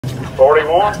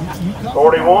41,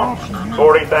 41,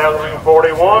 40,000, looking for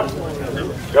 41.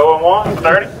 Going one for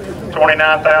 30.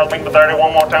 29,000, looking for 30.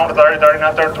 One more time to 30,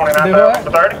 39, 30, 29,000 for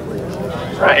 30.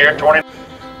 Right here, 20.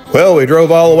 Well, we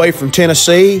drove all the way from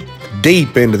Tennessee,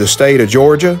 deep into the state of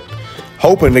Georgia,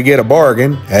 hoping to get a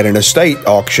bargain at an estate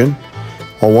auction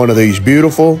on one of these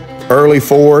beautiful early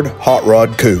Ford hot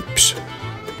rod coupes.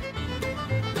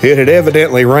 It had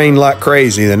evidently rained like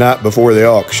crazy the night before the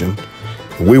auction.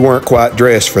 We weren't quite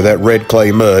dressed for that red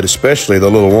clay mud, especially the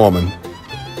little woman.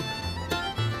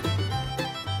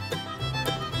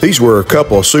 These were a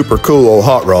couple of super cool old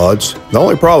hot rods. The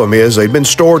only problem is they'd been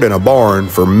stored in a barn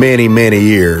for many, many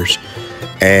years,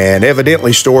 and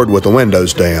evidently stored with the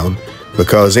windows down,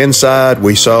 because inside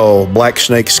we saw black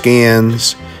snake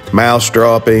skins, mouse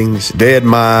droppings, dead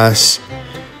mice.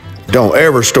 Don't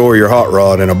ever store your hot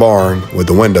rod in a barn with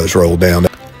the windows rolled down.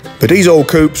 But these old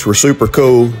coupes were super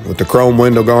cool with the chrome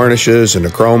window garnishes and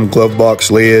the chrome glove box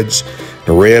lids,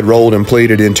 the red rolled and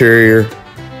pleated interior.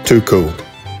 Too cool.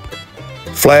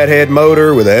 Flathead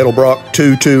motor with a Edelbrock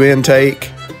 2.2 intake,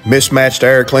 mismatched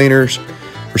air cleaners.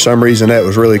 For some reason that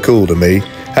was really cool to me.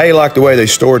 I like the way they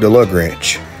stored the lug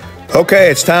wrench.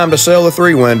 Okay, it's time to sell the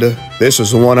three window. This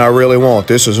is the one I really want.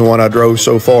 This is the one I drove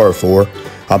so far for.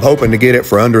 I'm hoping to get it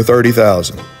for under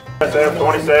 30,000.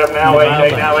 27 now,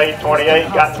 8, now 8,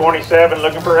 28, got 27,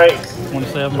 looking for 8.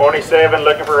 27,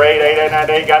 looking for 8, 8, 9,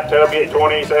 8, got Tubby at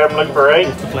 27, looking for 8.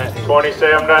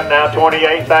 27, now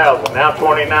 28,000, now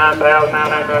 29,000,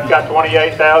 now got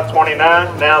 28,000,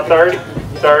 29, now 30,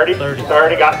 30,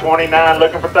 got 29,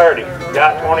 looking for 30,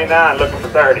 got 29, looking for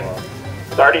 30,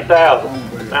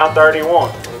 30,000, now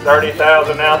 31.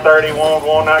 30,000, now 31,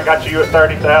 one, I got you at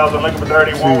 30,000, looking for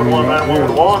 31 with 191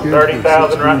 with 1,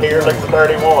 30,000 right here, looking for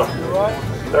 31,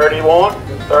 31,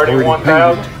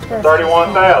 31,000,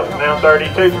 31,000, now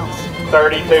 32,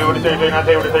 32 with a 2, 2, now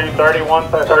 2 with a 2,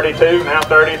 31, 32, now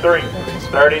 33,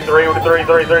 33 with a 3,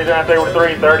 33, now 2 with a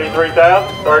 3,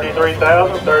 33,000,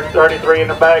 33,000, 33 in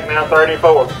the back, now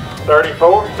 34,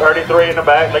 34, 33 in the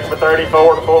back, looking for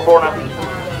 34, to 44, now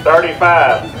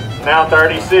 35, now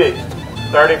 36.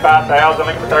 35,000,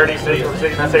 looking for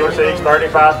 36, now see what 6,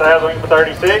 35,000, looking for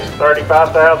 36,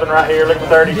 35,000 right here, looking for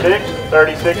 36,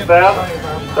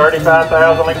 36,000,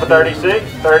 35,000, looking for 36,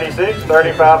 36,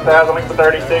 35,000, looking for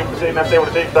 36, now see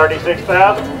what 6,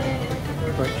 36,000,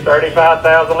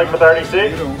 35,000, looking for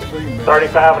 36,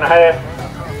 35 and a half,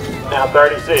 now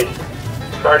 36,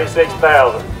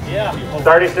 36,000,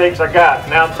 36 I got,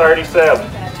 now 37,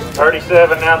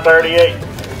 37, now 38,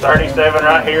 37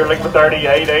 right here, looking for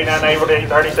 38, 8, 9, 8 with 8,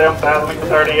 37,000, looking for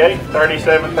 38,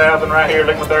 37,000 right here,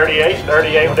 looking for 38,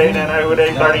 38 with 8, 9, 8 with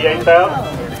 8,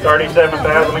 38,000,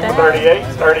 37,000, looking for 38,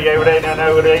 38 with 8, 9,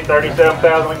 8 with 8,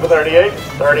 37,000, looking for 38,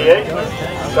 38,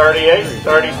 38,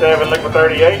 37, looking for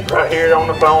 38, right here on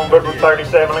the phone, but with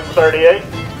 37, looking for 38,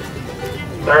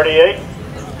 38,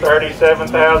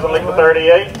 37,000, looking for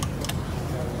 38,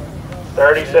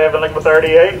 37, looking for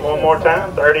 38, one more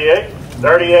time, 38,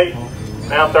 38,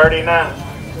 now 39,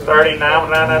 39,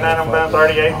 9,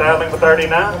 38,000 for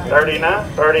 39, 39,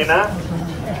 39,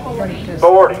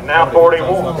 40, now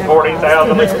 41,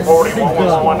 40,000 looking for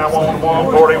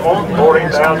 41, 41,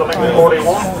 40,000 looking for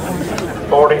 41,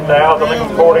 40,000 looking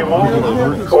for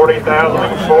 41, 40,000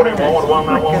 looking for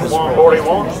 41,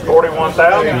 41,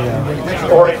 41,000,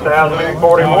 40,000 looking for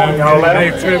 41, y'all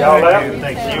out,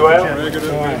 you out.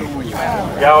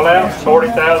 Y'all out,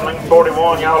 40,000 looking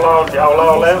 41, y'all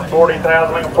all out,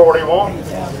 40,000 looking 41.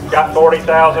 Got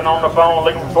 40,000 on the phone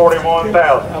looking for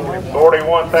 41,000.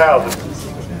 41,000.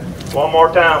 One more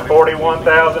time,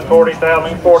 41,000,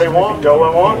 40,000, 41,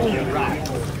 going once.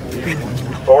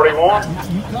 41,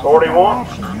 41,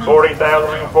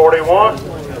 40,000, 41,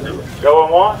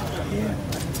 going once,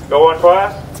 going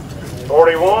twice,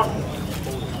 41.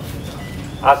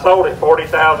 I sold it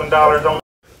 $40,000 on.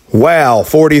 Wow,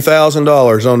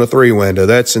 $40,000 on the three window.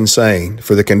 That's insane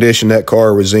for the condition that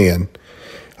car was in.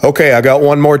 Okay, I got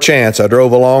one more chance. I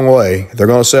drove a long way. They're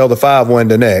going to sell the five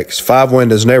window next. Five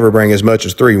windows never bring as much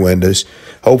as three windows.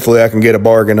 Hopefully I can get a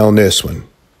bargain on this one.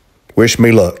 Wish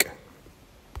me luck.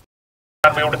 I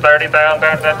build to 30,000,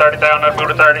 30,000, I build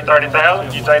to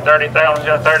 30,000. You say 30,000, you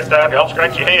got 30,000. Don't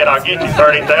scratch your head, I'll get you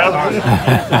 30,000.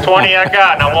 20 I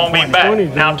got, and I won't be back.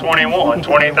 Now 21,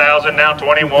 20,000, now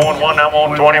 21, 1, I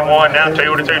want 21, now 2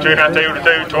 to 2, 2, now 2 to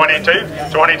 2, 22,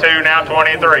 22, now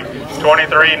 23,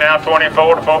 23, now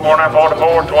 24 to 4, 4, now 4 to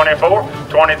 4, 24,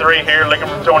 23 here, looking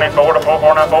for 24 to 4,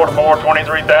 4, now 4 to 4,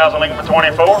 23,000, looking for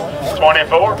 24,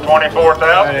 24,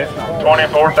 24,000,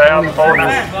 24,000,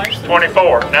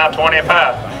 24, now 25.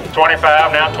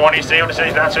 25, now 27,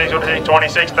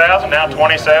 26,000, now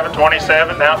 27,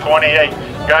 27, now 28.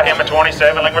 Got him at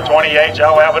 27, looking for 28.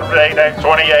 Y'all out with 28,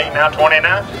 now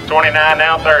 29, 29,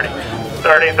 now 30.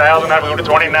 30,000, now move to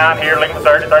 29 here, looking for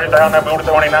 30, 30,000, now move to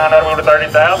 29, now move to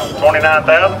 30,000,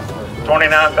 29,000,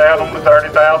 29,000 to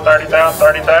 30,000, 30,000,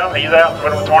 30,000. He's out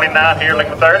with 29 here,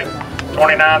 looking for 30.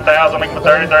 29,000, looking for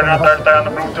 30, 30, now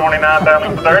 30,000, move to 29,000,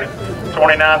 looking for 30.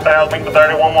 29,000, looking for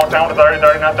 30, one more time to 30,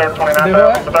 30, now 30,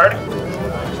 29,000, for 30.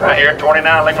 Right here,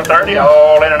 29, looking for 30,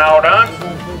 all in and all done.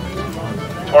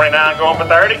 29 going for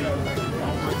 30.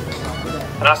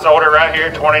 And I sold it right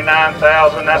here,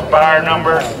 29,000, that's buyer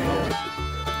number.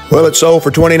 Well, it sold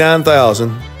for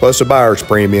 $29,000 plus a buyer's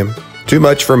premium. Too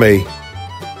much for me.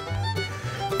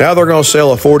 Now they're going to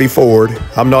sell a 40 Ford.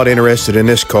 I'm not interested in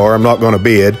this car. I'm not going to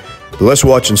bid. But let's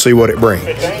watch and see what it brings.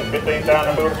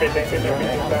 15,000,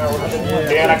 15,000.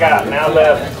 10 I got, now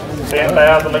 11.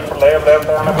 10,000, looking for 11,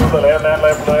 11,000, I move to 11, down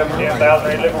 11, 11.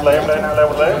 10,000, looking for 11, now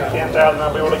 11, 11. 10,000, I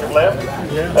move looking for 11.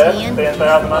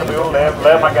 10,000, I move 11,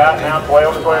 11, I got, now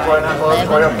 12 to 12, 12, now 12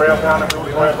 to 12, 12, now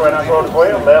 12, 12, now 12 to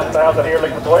 12. 11,000 here,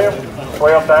 looking for 12.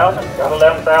 12,000, got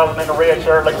 11,000 in the red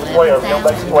shirt, looking for 12. Going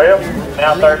back to 12,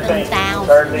 now 13.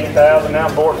 13,000, now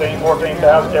 14,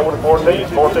 14,000, get with the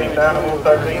 14. 14,000, move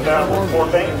 13, down with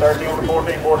 14. 13 with the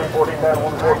 14, 14, 14,000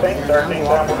 with the 14.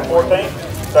 13,000 with the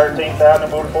 14.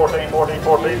 13,000 move to 14, 14,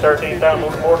 14, 13,000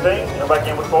 move to 14. Go back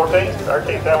in with 14.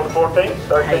 13,000 with 14.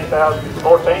 13,000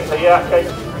 14. See ya, Kate.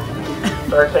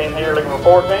 13 here looking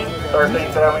for 14.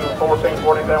 13,000 with 14.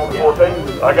 14,000 with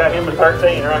 14. I got him at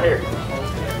 13 right here.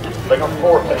 Looking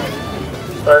for 14.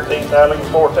 13,000 looking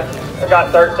for 14. I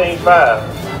got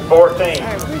 13,500.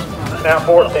 14. Now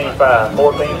 14,500.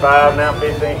 14,500. Now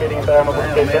 15, 15,000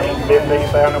 with 15.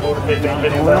 15,000 move to 15.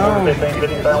 15,000 with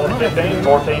 15. 15,000 with 15.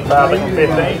 14,500 looking for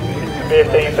 15.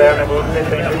 15,000 move to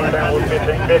 15. 15,000 with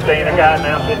 15. 15 I got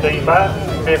now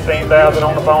 15,500. 15,000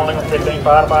 on the phone looking for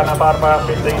 15,500. Now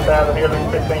 5,500. 15,000 here looking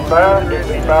for 15,500.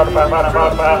 15,000 to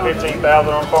 5,500.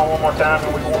 15,000 on the phone one more time. And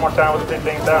we one more time with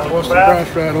 15,000. What's the price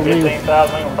right on these?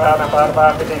 15,000 looking for 5, now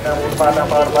 5,500. 15,000 with 5, now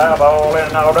 5,500. All in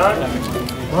and all done.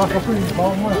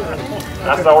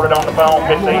 I sold it on the phone,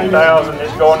 15,000.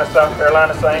 Just going to South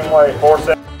Carolina same way,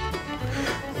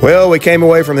 4,700. Well, we came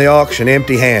away from the auction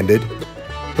empty-handed.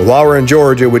 But while we're in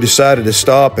Georgia, we decided to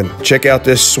stop and check out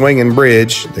this swinging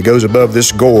bridge that goes above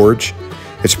this gorge.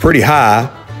 It's pretty high.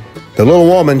 The little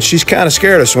woman, she's kind of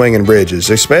scared of swinging bridges,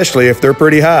 especially if they're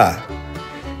pretty high.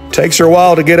 It takes her a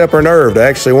while to get up her nerve to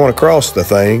actually want to cross the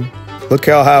thing. Look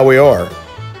how high we are.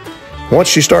 Once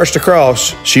she starts to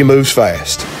cross, she moves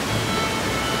fast.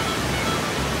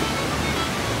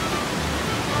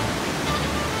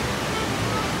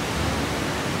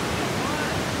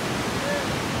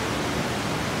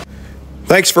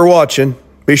 Thanks for watching.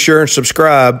 Be sure and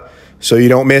subscribe so you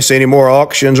don't miss any more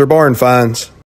auctions or barn finds.